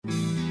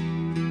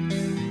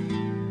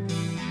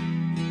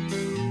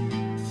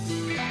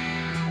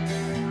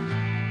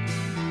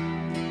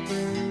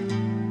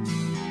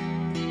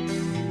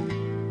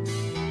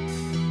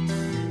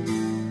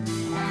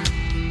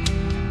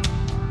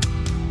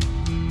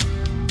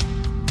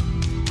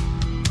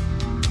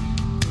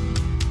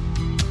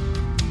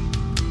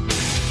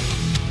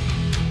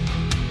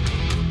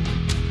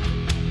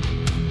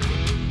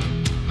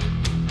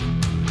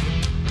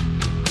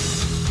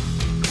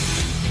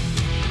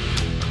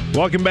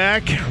Welcome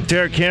back.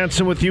 Derek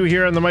Hansen with you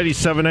here on the Mighty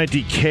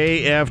 790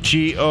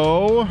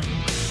 KFGO.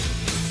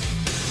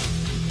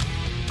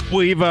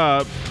 We've,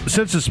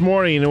 since this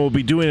morning, and we'll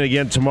be doing it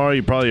again tomorrow,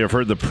 you probably have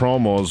heard the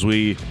promos.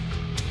 We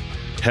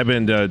have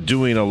been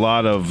doing a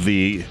lot of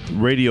the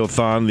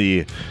Radiothon,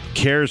 the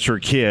Cares for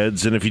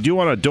Kids. And if you do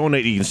want to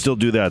donate, you can still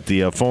do that.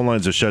 The phone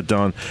lines are shut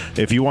down.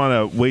 If you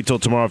want to wait till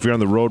tomorrow, if you're on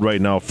the road right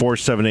now,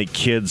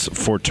 478-KIDS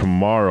for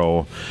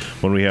tomorrow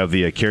when we have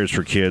the Cares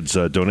for Kids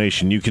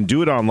donation. You can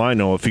do it online,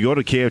 though. If you go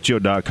to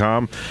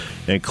KFGO.com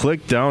and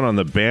click down on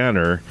the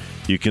banner,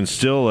 you can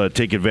still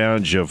take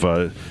advantage of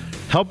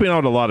helping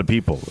out a lot of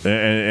people.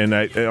 And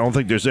I don't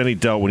think there's any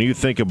doubt when you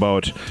think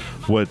about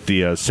what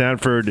the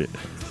Sanford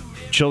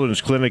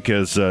Children's Clinic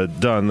has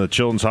done, the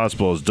Children's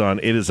Hospital has done,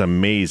 it is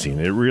amazing.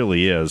 It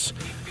really is.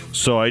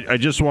 So I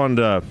just wanted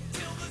to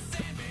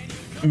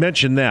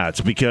mention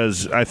that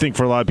because I think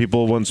for a lot of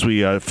people, once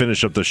we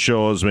finish up the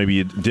shows, maybe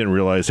you didn't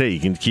realize, hey, you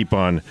can keep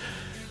on,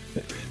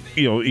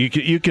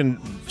 you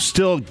can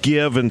still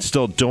give and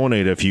still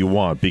donate if you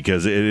want,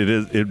 because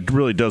it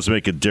really does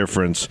make a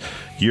difference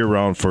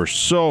year-round for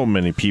so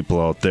many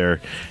people out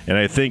there. And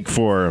I think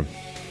for,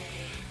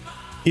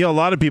 a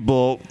lot of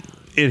people,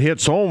 it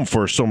hits home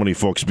for so many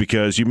folks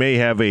because you may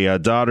have a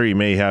daughter, you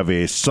may have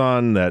a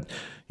son that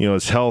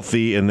is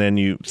healthy, and then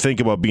you think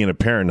about being a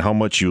parent and how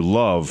much you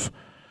love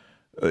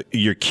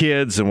your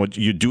kids and what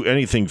you do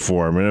anything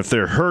for them. And if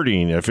they're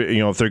hurting, if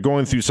they're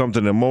going through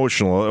something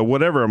emotional or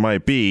whatever it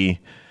might be,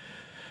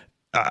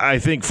 I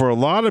think for a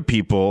lot of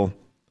people,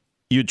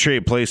 you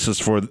trade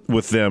places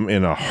with them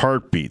in a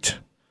heartbeat,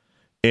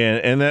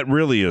 and that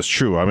really is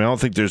true. I mean, I don't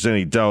think there's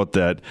any doubt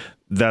that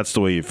that's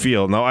the way you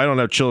feel. Now, I don't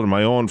have children of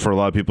my own. For a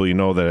lot of people,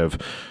 that have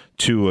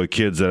two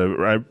kids that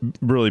have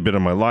really been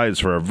in my lives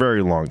for a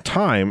very long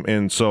time.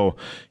 And so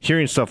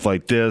hearing stuff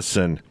like this,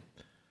 and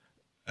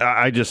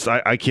I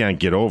can't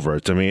get over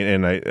it. I mean,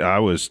 and I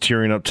was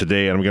tearing up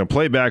today, and I'm going to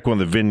play back one of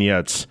the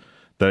vignettes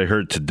that I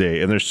heard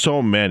today. And there's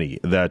so many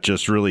that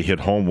just really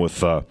hit home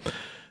with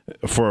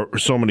for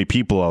so many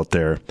people out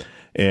there.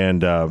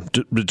 And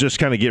just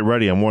kind of get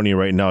ready. I'm warning you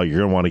right now, you're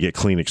going to want to get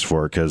Kleenex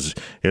for it because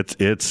it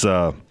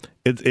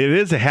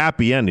is a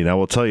happy ending. I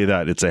will tell you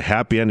that. It's a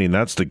happy ending.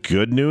 That's the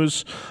good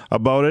news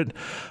about it.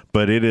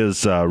 But it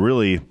is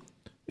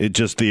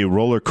just the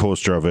roller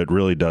coaster of it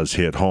really does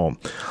hit home.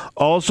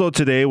 Also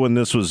today, when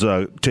this was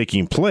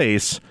taking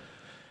place,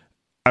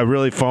 I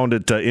really found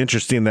it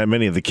interesting that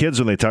many of the kids,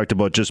 when they talked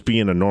about just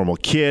being a normal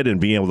kid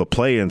and being able to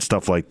play and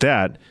stuff like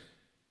that,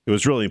 it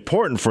was really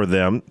important for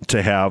them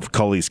to have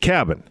Cully's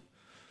Cabin.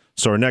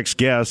 So our next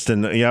guest,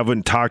 and I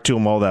haven't talked to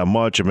him all that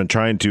much. I've been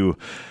trying to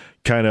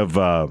kind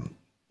of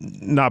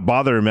not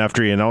bother him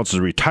after he announces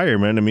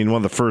retirement. I mean,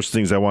 one of the first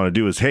things I want to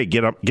do is, hey,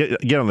 get on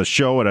the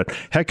show. And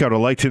heck, I would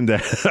have liked him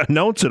to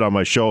announce it on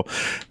my show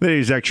that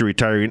he's actually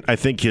retiring. I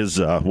think his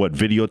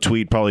video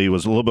tweet probably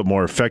was a little bit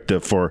more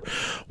effective for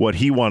what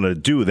he wanted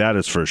to do. That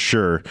is for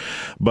sure.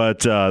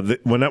 But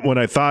when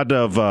I thought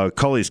of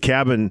Cully's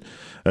Cabin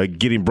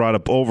getting brought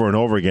up over and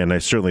over again, I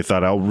certainly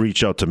thought I'll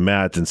reach out to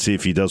Matt and see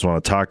if he does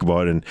want to talk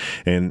about it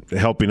and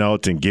helping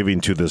out and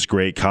giving to this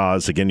great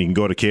cause. Again, you can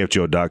go to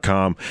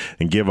KFGO.com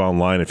and give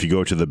online. If you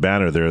go to the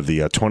banner there, the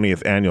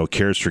 20th Annual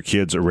Cares for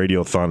Kids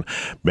Radiothon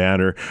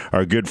banner,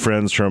 our good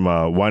friends from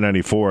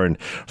Y94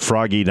 and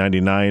Froggy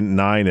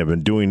 99.9 have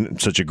been doing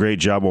such a great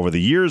job over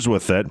the years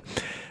with it,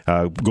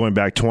 going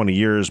back 20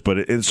 years.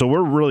 So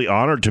we're really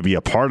honored to be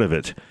a part of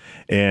it.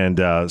 And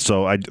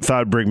so I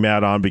thought I'd bring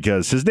Matt on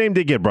because his name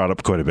did get brought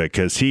up quite a bit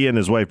because he and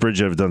his wife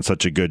Bridget have done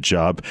such a good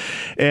job.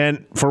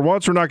 And for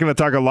once, we're not going to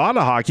talk a lot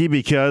of hockey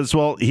because,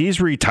 well,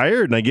 he's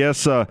retired. And I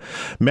guess,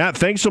 Matt,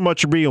 thanks so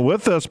much for being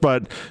with us.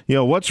 But,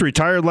 what's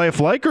retired life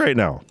like right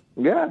now?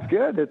 Yeah, it's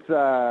good. It's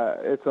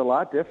a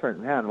lot different,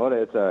 man.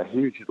 It's a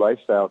huge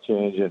lifestyle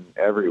change in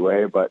every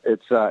way, but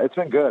it's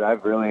been good.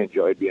 I've really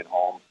enjoyed being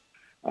home.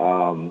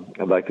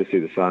 I'd like to see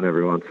the sun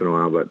every once in a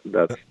while, but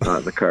that's not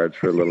in the cards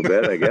for a little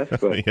bit, I guess.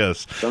 But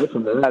yes. Other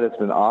than that, it's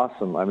been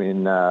awesome. I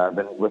mean, I've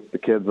been with the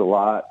kids a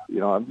lot.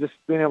 I've just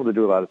been able to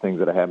do a lot of things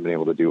that I haven't been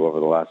able to do over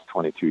the last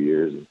 22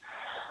 years. And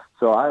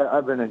so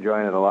I've been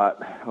enjoying it a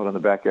lot out on the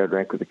backyard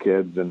rink with the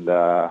kids and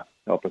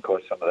helping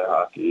coach some of their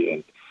hockey.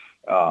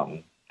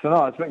 And so,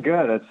 no, it's been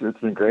good. It's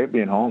been great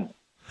being home.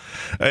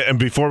 And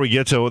before we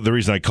get to the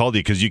reason I called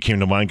you, because you came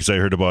to mind because I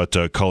heard about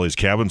Cully's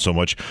Cabin so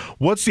much,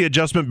 what's the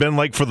adjustment been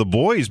like for the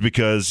boys?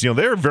 Because,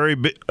 they're very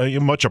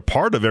much a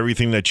part of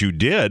everything that you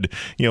did,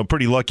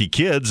 pretty lucky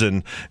kids,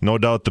 and no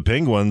doubt the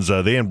Penguins,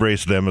 they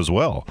embraced them as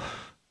well.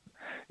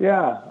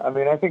 Yeah, I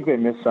mean, I think they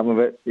missed some of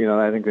it.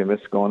 I think they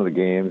missed going to the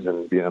games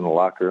and being in the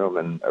locker room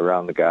and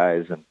around the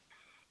guys and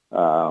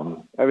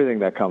everything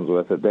that comes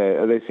with it.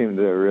 They seemed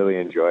to really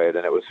enjoy it,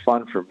 and it was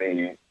fun for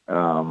me.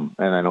 And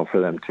I know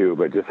for them too,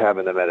 but just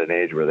having them at an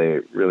age where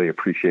they really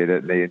appreciate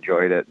it and they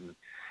enjoyed it and,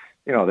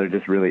 they're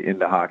just really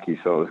into hockey.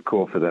 So it was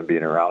cool for them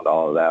being around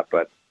all of that.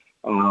 But,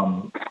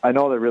 I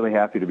know they're really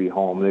happy to be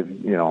home.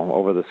 They've,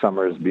 over the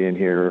summers being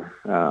here,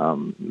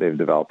 they've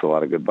developed a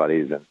lot of good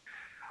buddies and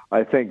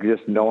I think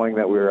just knowing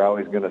that we were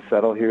always going to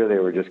settle here, they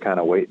were just kind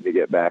of waiting to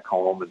get back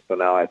home. And so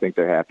now I think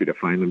they're happy to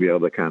finally be able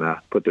to kind of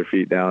put their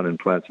feet down and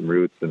plant some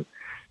roots. And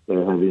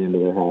they're heavy into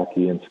their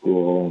hockey in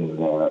school. And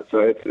so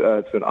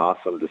it's been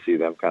awesome to see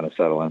them kind of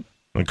settle in.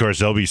 Of course,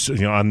 they'll be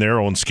on their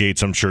own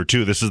skates, I'm sure,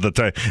 too. This is the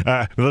time.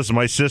 Listen,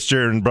 my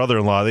sister and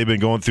brother-in-law, they've been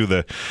going through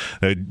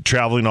the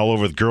traveling all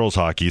over with girls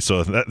hockey.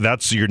 So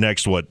that's your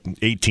next,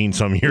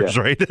 18-some years,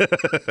 yeah. Right?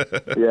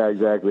 Yeah,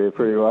 exactly.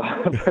 Pretty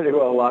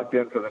well locked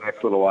in for the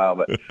next little while.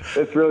 But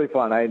it's really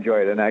fun. I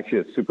enjoy it. And actually,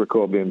 it's super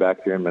cool being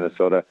back here in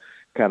Minnesota,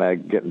 kind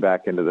of getting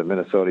back into the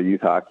Minnesota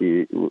youth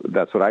hockey.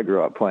 That's what I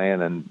grew up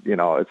playing. And,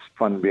 it's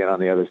fun being on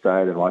the other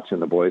side and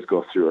watching the boys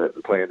go through it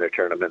and playing their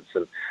tournaments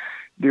and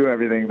do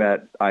everything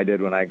that I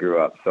did when I grew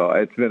up. So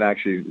it's been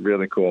actually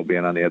really cool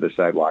being on the other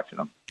side watching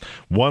them.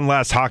 One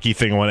last hockey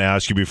thing I want to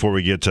ask you before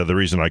we get to the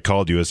reason I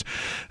called you is,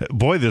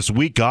 boy, this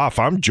week off,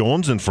 I'm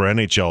jonesing for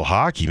NHL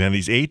hockey, man.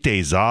 These 8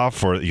 days off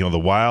for, the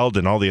Wild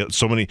and all the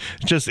so many,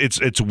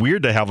 it's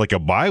weird to have like a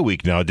bye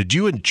week now. Did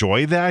you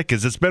enjoy that?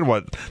 Because it's been,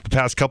 the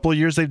past couple of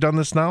years they've done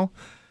this now?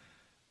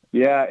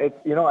 Yeah,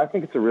 I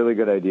think it's a really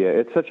good idea.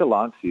 It's such a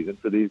long season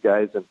for these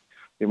guys, and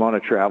the amount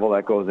of travel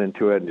that goes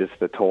into it and just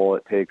the toll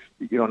it takes,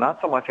 not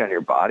so much on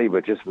your body,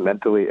 but just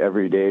mentally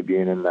every day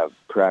being in the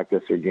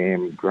practice or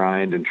game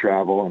grind and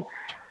travel. And,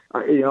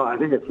 I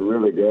think it's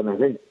really good.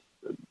 And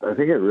I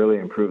think it really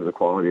improves the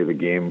quality of the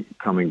game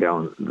coming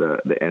down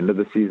the end of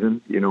the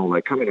season.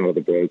 Like coming out of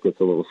the break, it's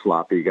a little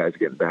sloppy, guys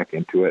getting back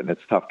into it, and it's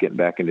tough getting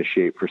back into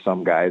shape for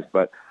some guys.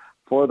 But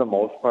for the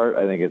most part,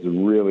 I think it's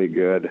really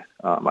good.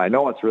 I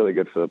know it's really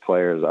good for the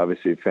players.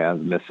 Obviously,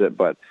 fans miss it,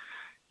 but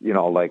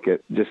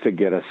just to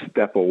get a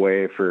step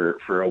away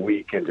for a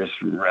week and just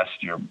rest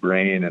your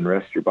brain and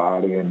rest your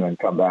body and then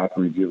come back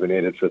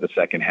rejuvenated for the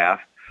second half.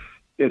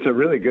 It's a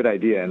really good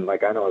idea. And I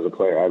know as a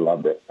player, I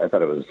loved it. I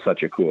thought it was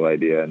such a cool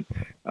idea. And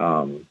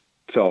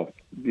so,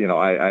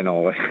 I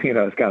know,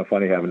 it's kind of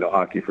funny having no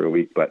hockey for a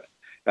week, but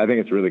I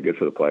think it's really good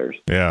for the players.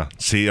 Yeah.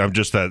 See, I'm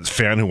just that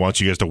fan who wants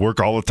you guys to work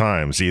all the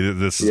time. See,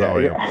 this is how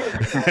I am.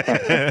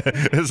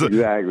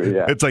 Exactly,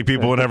 yeah. It's like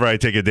people, whenever I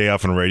take a day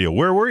off on radio,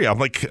 where were you? I'm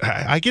like,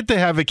 I get to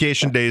have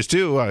vacation days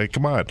too.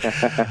 Come on.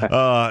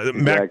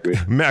 Exactly.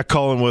 Matt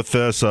Cullen with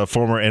us,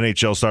 former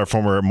NHL star,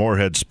 former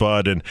Moorhead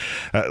Spud. And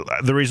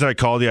the reason I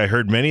called you, I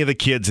heard many of the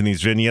kids in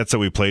these vignettes that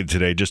we played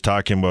today just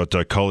talking about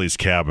Cully's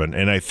Cabin.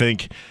 And I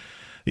think,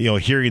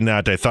 hearing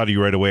that, I thought of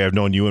you right away. I've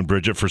known you and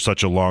Bridget for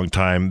such a long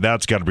time.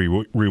 That's got to be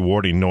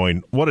rewarding,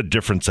 knowing what a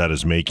difference that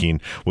is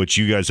making, which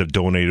you guys have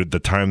donated, the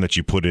time that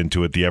you put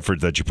into it, the effort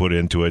that you put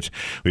into it.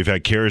 We've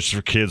had Cares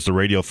for Kids, the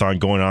Radiothon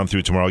going on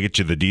through tomorrow. I'll get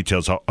you the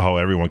details, how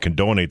everyone can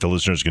donate, the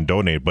listeners can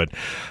donate. But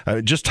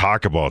just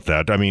talk about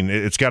that. I mean,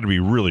 it's got to be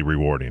really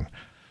rewarding.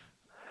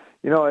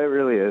 It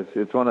really is.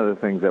 It's one of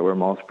the things that we're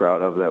most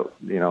proud of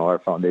that, our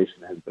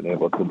foundation has been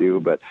able to do.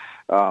 But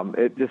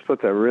it just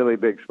puts a really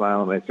big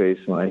smile on my face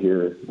when I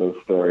hear those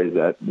stories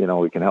that,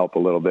 we can help a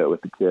little bit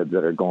with the kids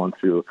that are going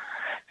through.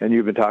 And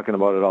you've been talking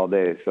about it all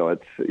day. So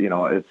it's,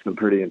 it's some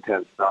pretty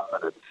intense stuff,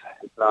 and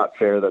it's not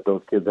fair that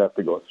those kids have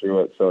to go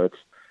through it. So it's,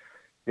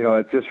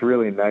 it's just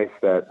really nice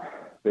that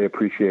they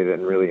appreciate it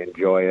and really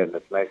enjoy it. And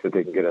it's nice that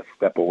they can get a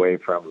step away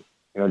from,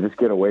 just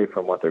get away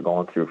from what they're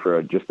going through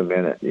for just a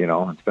minute,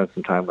 and spend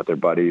some time with their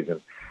buddies.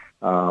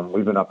 And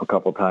we've been up a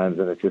couple times,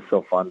 and it's just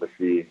so fun to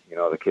see,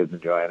 the kids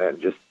enjoying it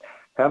and just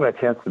having a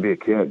chance to be a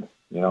kid,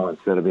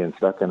 instead of being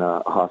stuck in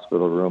a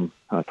hospital room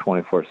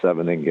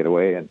 24/7. They can get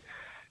away and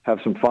have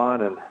some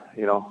fun and,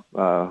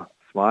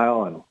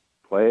 smile and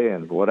play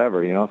and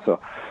whatever, So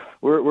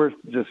we're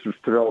just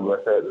thrilled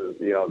with it. And,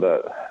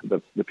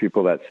 the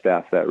people that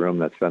staff that room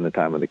that spend the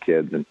time with the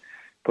kids and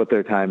put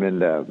their time in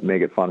to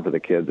make it fun for the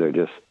kids are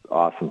just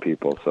awesome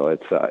people. So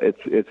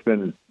it's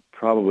been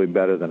probably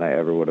better than I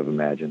ever would have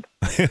imagined.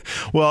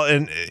 Well,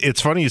 and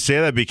it's funny you say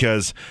that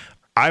because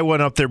I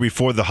went up there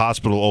before the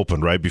hospital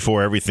opened, right?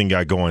 Before everything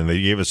got going. They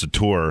gave us a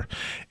tour,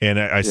 and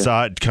I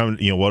saw it come,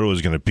 what it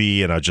was going to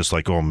be, and I was just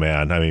like, oh,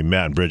 man. I mean,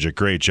 Matt and Bridget,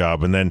 great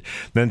job. And then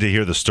to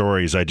hear the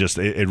stories,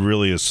 it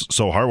really is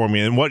so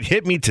heartwarming. And what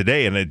hit me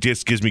today, and it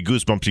just gives me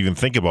goosebumps to even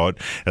think about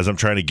as I'm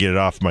trying to get it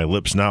off my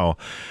lips now,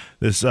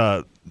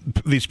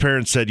 these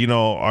parents said,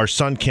 our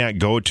son can't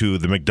go to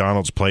the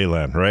McDonald's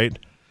Playland, right?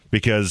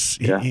 Because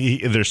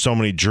there's so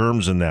many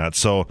germs in that.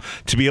 So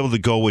to be able to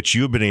go, what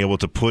you've been able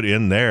to put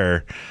in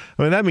there,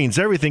 I mean, that means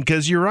everything.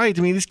 Because you're right.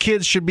 I mean, these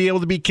kids should be able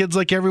to be kids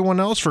like everyone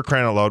else, for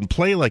crying out loud, and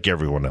play like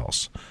everyone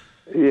else.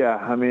 Yeah,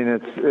 I mean,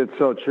 it's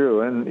so true.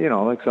 And,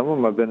 some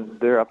of them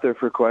they're up there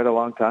for quite a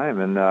long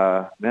time. And,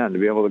 man, to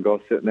be able to go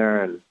sit in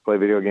there and play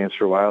video games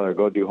for a while or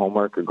go do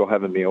homework or go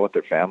have a meal with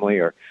their family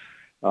or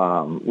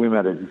we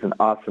met just an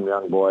awesome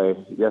young boy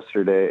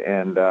yesterday,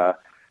 and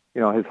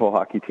his whole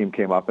hockey team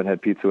came up and had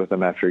pizza with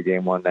him after a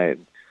game one night.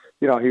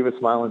 He was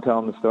smiling,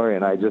 telling the story,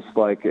 and I just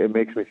it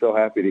makes me so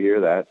happy to hear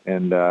that.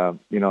 And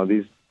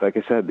these, like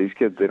I said, these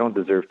kids, they don't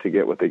deserve to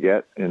get what they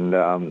get, and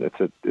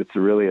it's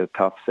really a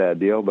tough, sad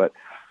deal. But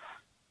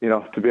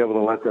to be able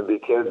to let them be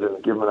kids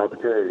and give them an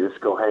opportunity to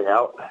just go hang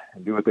out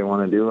and do what they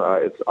want to do,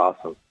 it's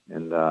awesome.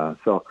 And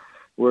so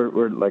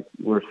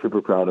we're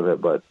super proud of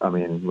it. But I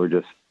mean,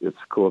 it's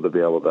cool to be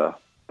able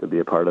to be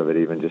a part of it,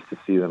 even just to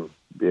see them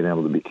being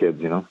able to be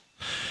kids, you know.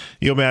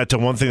 Matt,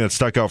 one thing that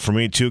stuck out for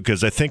me, too,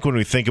 because I think when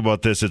we think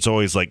about this, it's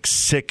always like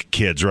sick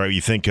kids, right?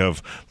 You think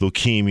of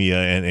leukemia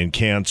and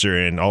cancer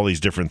and all these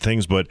different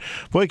things, but,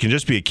 boy, it can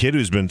just be a kid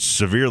who's been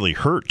severely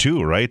hurt,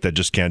 too, right? That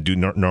just can't do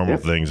normal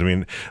things. I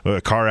mean,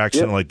 a car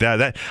accident like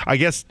that, I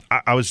guess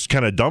I was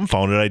kind of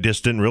dumbfounded. I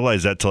just didn't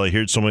realize that till I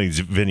heard so many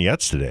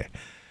vignettes today.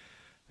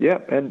 Yeah,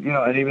 and,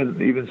 and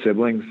even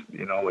siblings,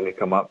 when you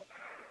come up,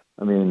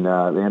 I mean,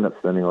 they end up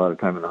spending a lot of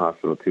time in the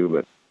hospital, too,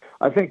 but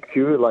I think,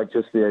 too, like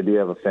just the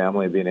idea of a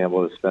family being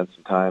able to spend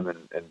some time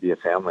and be a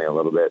family a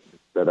little bit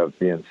instead of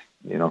being,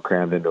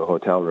 crammed into a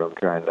hotel room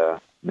trying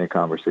to make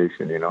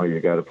conversation.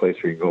 You got a place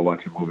where you can go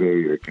watch a movie or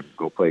you can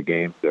go play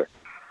games or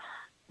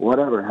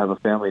whatever, have a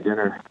family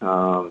dinner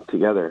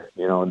together,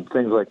 and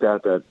things like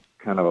that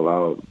kind of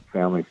allow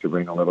families to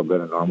bring a little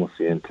bit of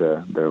normalcy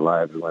into their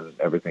lives when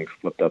everything's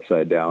flipped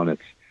upside down.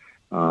 It's,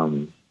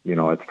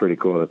 it's pretty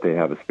cool that they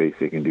have a space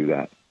they can do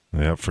that.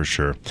 Yeah, for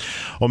sure.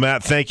 Well,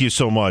 Matt, thank you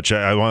so much.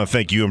 I want to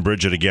thank you and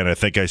Bridget again. I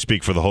think I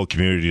speak for the whole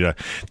community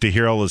to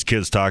hear all those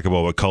kids talk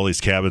about what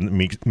Cully's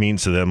Cabin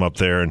means to them up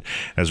there. And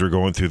as we're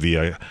going through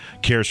the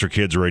Cares for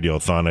Kids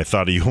Radiothon, I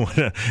thought of you.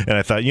 And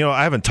I thought,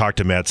 I haven't talked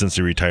to Matt since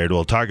he retired.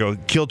 We'll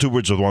kill two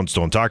birds with one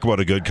stone, talk about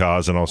a good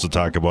cause, and also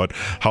talk about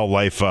how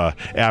life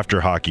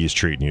after hockey is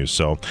treating you.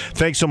 So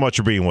thanks so much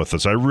for being with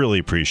us. I really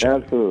appreciate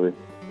it. Absolutely.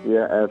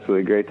 Yeah,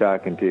 absolutely. Great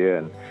talking to you.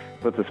 And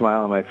puts a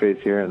smile on my face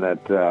hearing that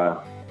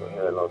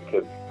hearing those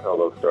kids tell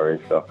those stories.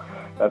 So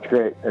that's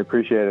great. I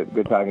appreciate it.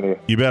 Good talking to you.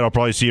 You bet. I'll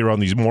probably see you around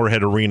these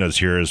Moorhead arenas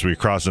here as we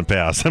cross and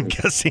pass, I'm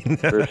guessing.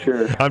 For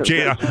sure.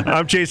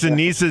 I'm chasing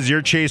nieces.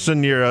 You're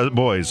chasing your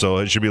boys, so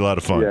it should be a lot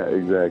of fun. Yeah,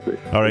 exactly.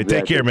 All right. Exactly.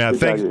 Take care, Matt.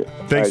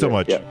 Thanks so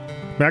much. Yeah.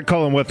 Matt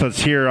Cullen with us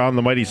here on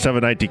the Mighty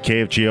 790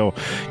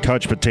 KFGO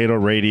Couch Potato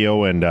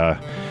Radio, and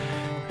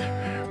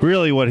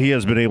really what he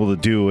has been able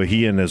to do,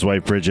 he and his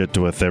wife Bridget,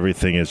 with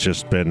everything has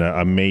just been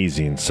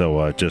amazing.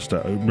 So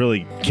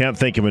really can't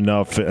thank him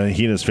enough. He and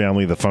his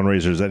family, the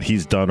fundraisers that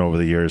he's done over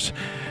the years,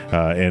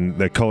 and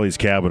the Cully's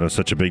Cabin is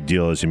such a big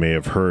deal, as you may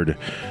have heard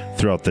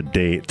throughout the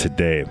day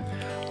today.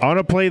 I want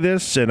to play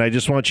this, and I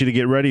just want you to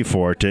get ready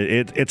for it.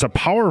 It's a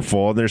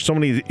powerful, and there's so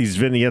many these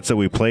vignettes that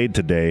we played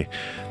today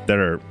that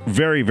are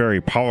very, very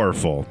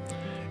powerful.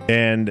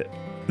 And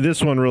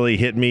this one really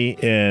hit me,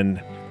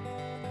 and,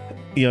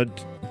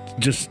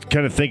 just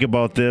kind of think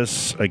about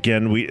this.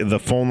 Again, the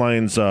phone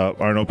lines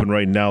aren't open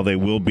right now. They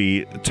will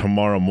be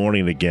tomorrow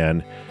morning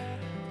again.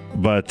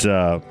 But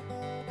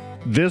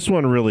this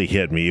one really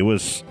hit me. It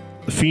was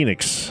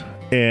Phoenix.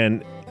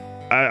 And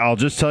I'll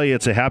just tell you,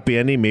 it's a happy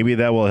ending. Maybe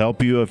that will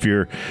help you if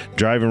you're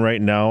driving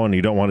right now and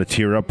you don't want to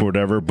tear up or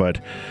whatever.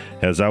 But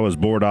as I was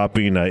board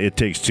hopping It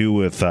Takes Two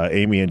with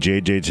Amy and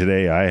JJ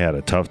today, I had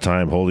a tough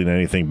time holding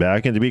anything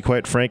back. And to be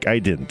quite frank, I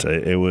didn't.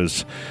 It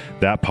was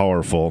that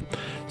powerful.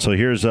 So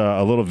here's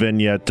a little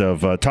vignette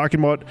of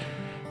talking about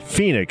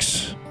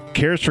Phoenix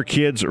Cares for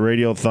Kids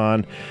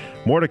Radiothon.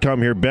 More to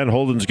come here. Ben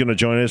Holden's going to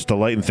join us to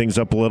lighten things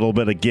up a little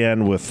bit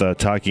again with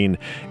talking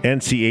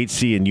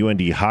NCHC and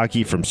UND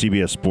hockey from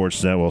CBS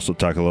Sportsnet. We'll also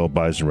talk a little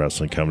Bison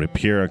Wrestling coming up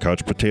here on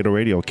Couch Potato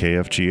Radio,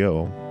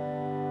 KFGO.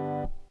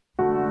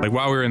 Like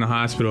while we were in the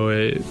hospital,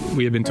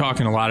 we had been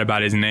talking a lot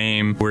about his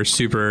name. We're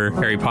super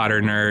Harry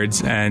Potter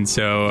nerds, and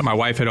so my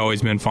wife had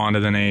always been fond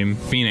of the name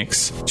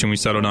Phoenix, and we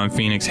settled on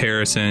Phoenix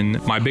Harrison.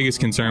 My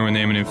biggest concern with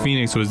naming him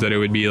Phoenix was that it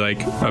would be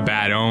like a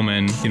bad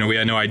omen. We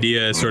had no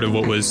idea sort of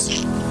what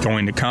was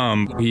going to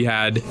come. He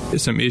had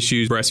some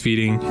issues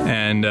breastfeeding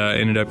and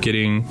ended up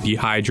getting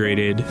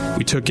dehydrated.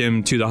 We took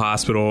him to the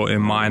hospital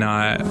in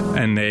Minot,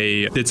 and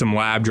they did some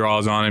lab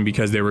draws on him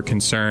because they were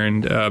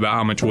concerned about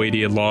how much weight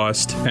he had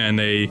lost, and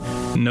they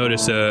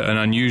noticed an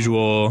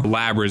unusual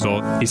lab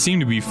result. He seemed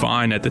to be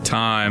fine at the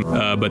time,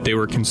 but they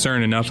were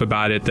concerned enough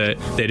about it that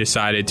they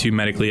decided to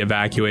medically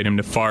evacuate him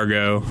to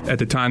Fargo. At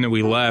the time that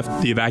we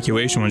left, the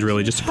evacuation was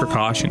really just a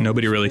precaution.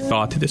 Nobody really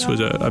thought that this was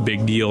a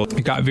big deal.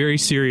 It got very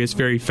serious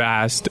very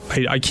fast.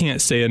 I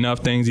can't say enough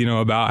things,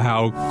 about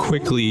how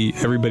quickly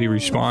everybody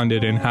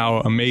responded and how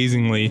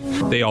amazingly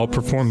they all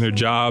performed their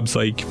jobs.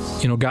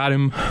 Got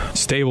him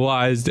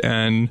stabilized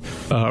and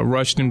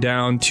rushed him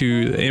down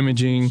to the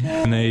imaging,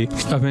 and they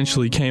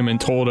eventually came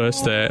and told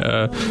us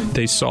that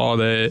they saw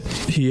that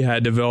he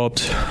had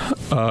developed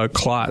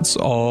clots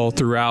all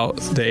throughout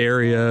the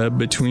area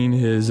between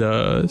his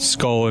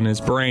skull and his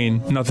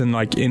brain. Nothing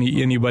like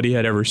anybody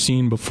had ever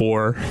seen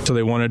before. So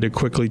they wanted to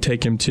quickly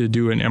take him to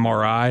do an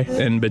MRI.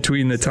 And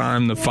between the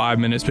 5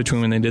 minutes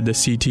between when they did the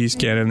CT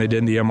scan and they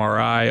did the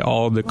MRI,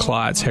 all of the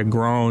clots had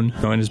grown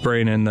in his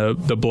brain and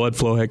the blood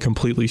flow had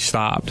completely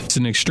stopped. It's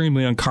an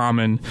extremely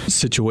uncommon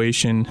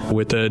situation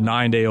with a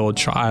 9-day-old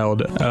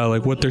child.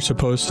 What they're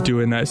supposed to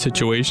do in that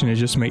situation is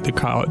just make the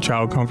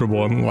child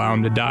comfortable and allow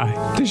him to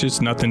die. There's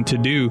just nothing to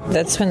do.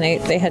 That's when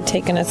they had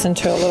taken us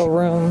into a little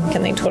room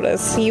and they told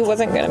us he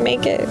wasn't going to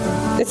make it.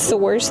 It's the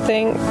worst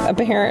thing a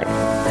parent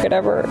could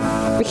ever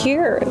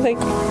hear.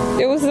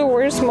 It was the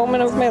worst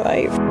moment of my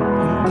life.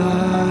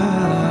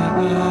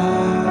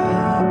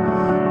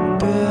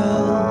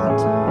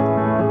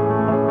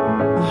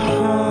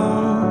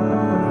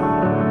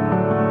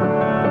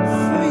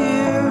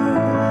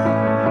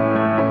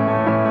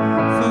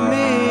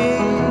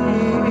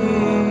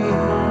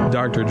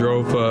 Dr.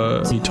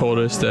 Drofa, he told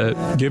us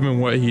that given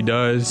what he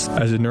does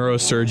as a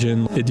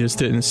neurosurgeon, it just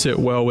didn't sit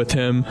well with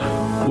him,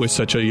 with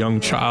such a young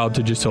child,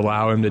 to just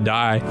allow him to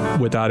die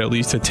without at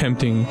least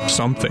attempting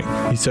something.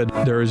 He said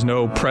there is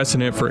no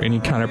precedent for any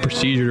kind of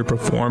procedure to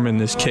perform in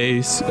this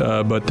case,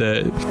 but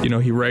that,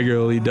 he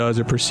regularly does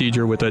a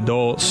procedure with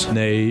adults.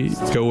 They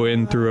go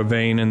in through a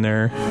vein in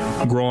their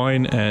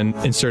groin and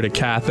insert a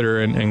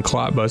catheter and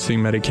clot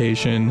busting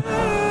medication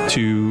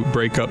to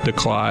break up the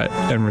clot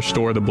and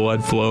restore the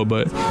blood flow,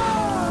 but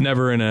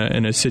never in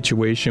a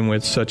situation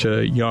with such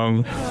a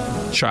young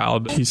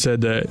child. He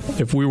said that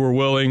if we were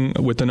willing,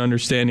 with an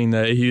understanding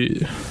that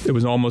it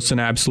was almost an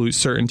absolute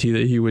certainty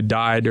that he would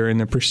die during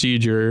the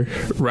procedure,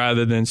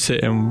 rather than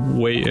sit and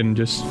wait and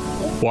just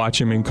watch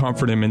him and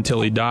comfort him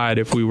until he died,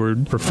 if we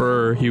would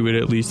prefer, he would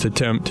at least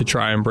attempt to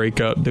try and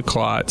break up the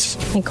clots.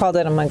 He called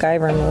it a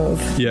MacGyver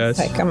move. Yes.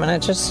 Like, I'm going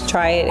to just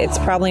try it. It's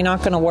probably not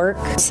going to work.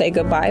 Say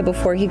goodbye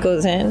before he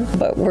goes in,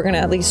 but we're going to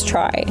at least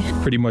try.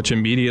 Pretty much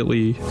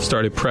immediately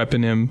started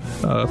prepping him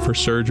for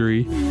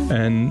surgery,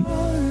 and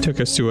took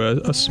us to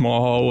a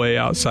small hallway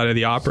outside of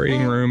the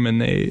operating room, and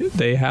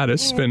they had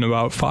us spend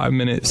about 5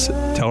 minutes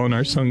telling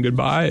our son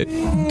goodbye.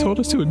 Told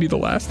us it would be the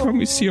last time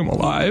we see him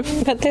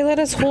alive. But they let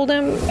us hold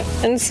him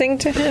and sing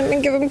to him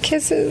and give him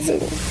kisses,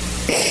 and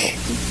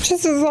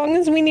just as long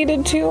as we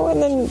needed to.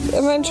 And then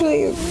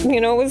eventually,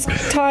 it was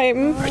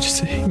time. I just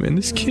say, man,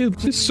 this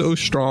kid is so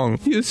strong.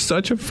 He is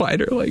such a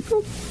fighter. Like,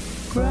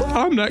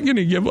 I'm not going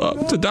to give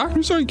up. The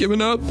doctors aren't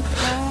giving up.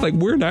 Like,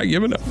 we're not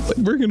giving up. Like,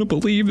 we're going to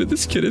believe that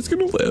this kid is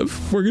going to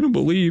live. We're going to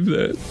believe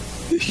that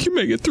he can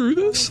make it through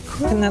this.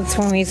 And that's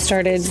when we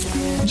started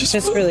just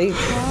really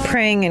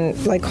praying,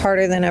 and like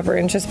harder than ever,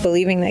 and just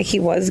believing that he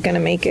was going to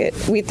make it.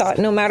 We thought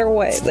no matter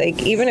what,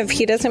 like even if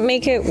he doesn't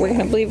make it, we're going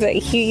to believe that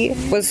he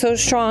was so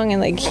strong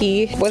and like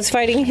he was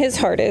fighting his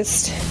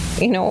hardest.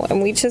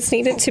 And we just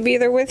needed to be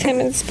there with him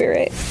in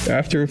spirit.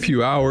 After a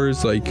few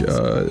hours,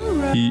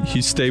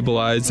 he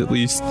stabilized, at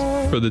least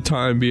for the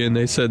time being.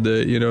 They said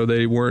that,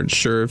 they weren't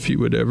sure if he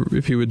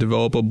would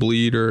develop a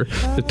bleed or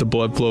if the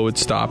blood flow would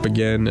stop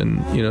again.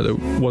 And, there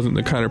wasn't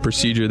the kind of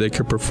procedure they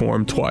could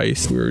perform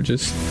twice. We were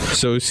just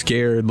so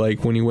scared,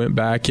 like when he went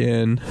back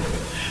in,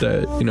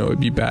 that, it'd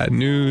be bad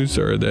news,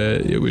 or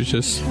that it was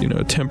just,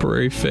 a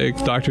temporary fix.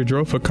 Dr.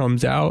 Drofa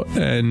comes out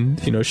and,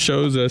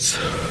 shows us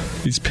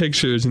these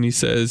pictures, and he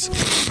says,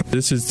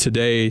 this is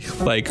today,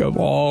 like, of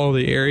all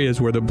the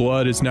areas where the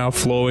blood is now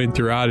flowing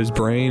throughout his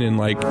brain, and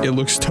like it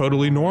looks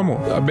totally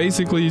normal.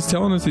 Basically, he's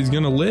telling us he's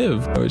gonna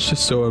live. It's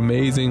just so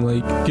amazing.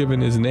 Like,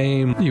 given his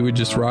name, he would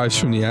just rise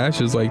from the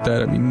ashes like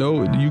that. I mean,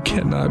 no, you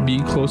cannot be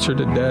closer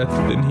to death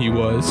than he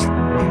was.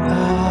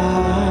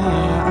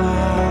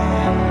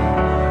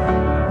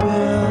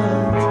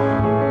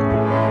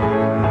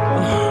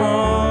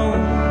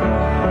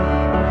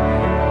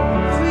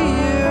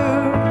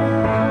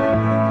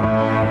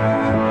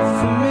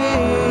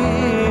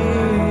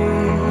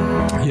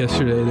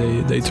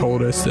 Yesterday, they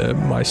told us that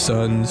my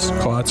son's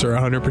clots are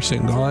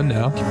 100% gone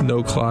now.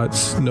 No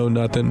clots, no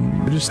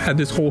nothing. We just had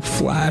this whole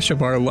flash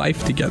of our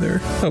life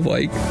together, of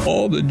like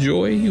all the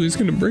joy he was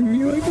going to bring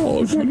me, like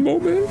all in one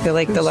moment. I feel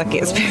like the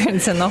luckiest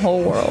parents in the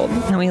whole world,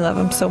 and we love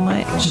him so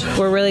much.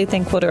 We're really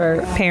thankful to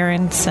our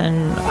parents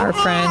and our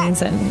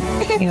friends,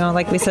 and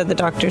like we said, the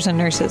doctors and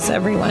nurses,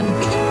 everyone.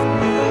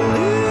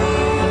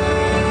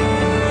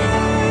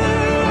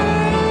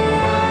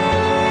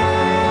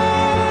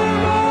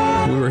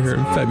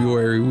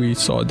 February, we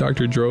saw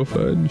Dr.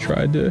 Drofa and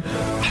tried to,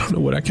 I don't know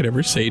what I could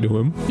ever say to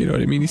him. You know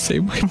what I mean? He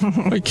saved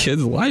my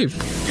kid's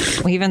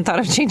life. We even thought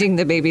of changing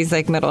the baby's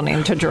middle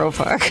name to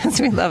Drofa,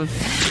 because we love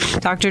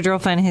Dr.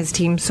 Drofa and his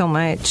team so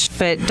much.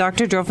 But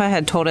Dr. Drofa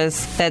had told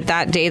us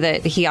that day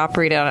that he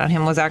operated on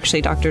him was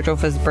actually Dr.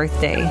 Drofa's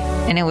birthday.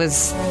 And it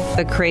was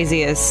the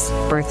craziest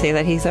birthday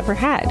that he's ever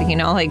had,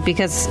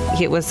 because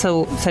it was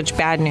such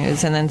bad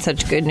news and then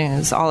such good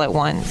news all at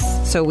once.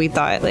 So we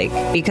thought,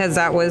 because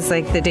that was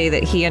the day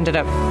that he ended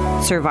up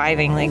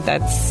surviving,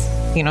 that's,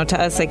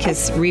 to us,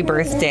 his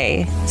rebirth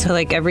day. So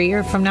every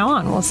year from now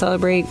on, we'll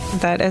celebrate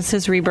that as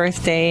his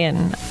rebirth day,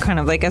 and kind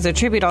of as a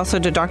tribute also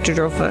to Dr.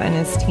 Drofa and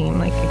his team,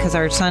 because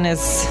our son is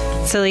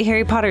silly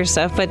Harry Potter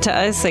stuff, but to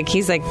us,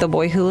 he's the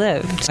boy who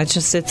lived.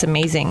 It's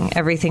amazing,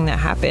 everything that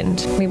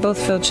happened. We both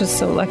feel just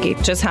so lucky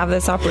to just have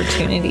this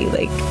opportunity,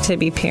 to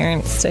be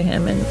parents to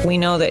him, and we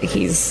know that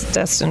he's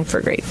destined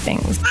for great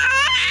things.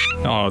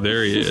 Oh,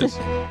 there he is.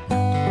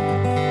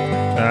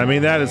 I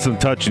mean, that is some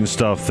touching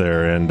stuff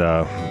there, and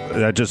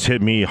that just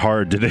hit me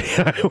hard today.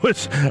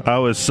 I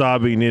was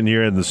sobbing in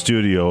here in the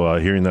studio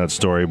hearing that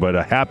story, but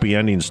a happy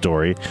ending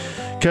story,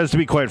 because to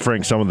be quite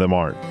frank, some of them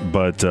aren't.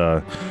 But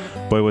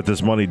boy, what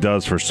this money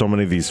does for so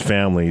many of these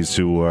families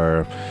who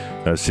are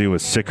seeing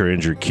with sick or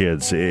injured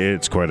kids,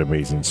 it's quite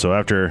amazing. So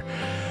after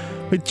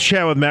we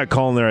chat with Matt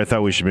Cullen there, I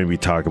thought we should maybe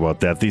talk about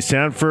that. The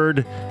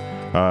Sanford,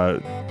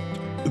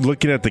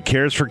 looking at the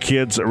Cares for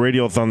Kids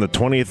Radiothon, the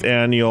 20th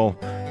annual,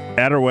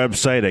 at our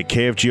website at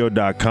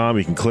kfgo.com.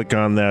 You can click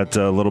on that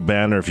little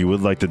banner if you would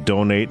like to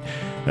donate.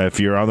 If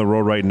you're on the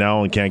road right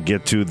now and can't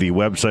get to the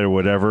website or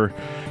whatever,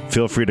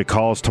 feel free to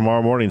call us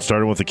tomorrow morning,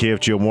 starting with the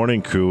KFGO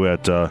Morning Crew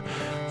at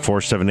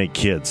 478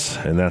 Kids,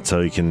 and that's how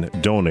you can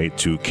donate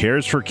to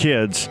Cares for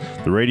Kids,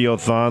 the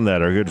radiothon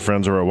that our good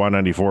friends over at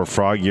Y94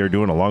 Froggy are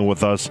doing along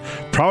with us.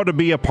 Proud to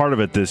be a part of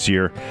it this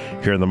year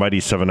here in the mighty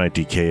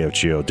 790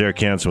 KFGO. Derek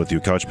Hansen with you,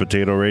 Couch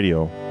Potato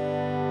Radio.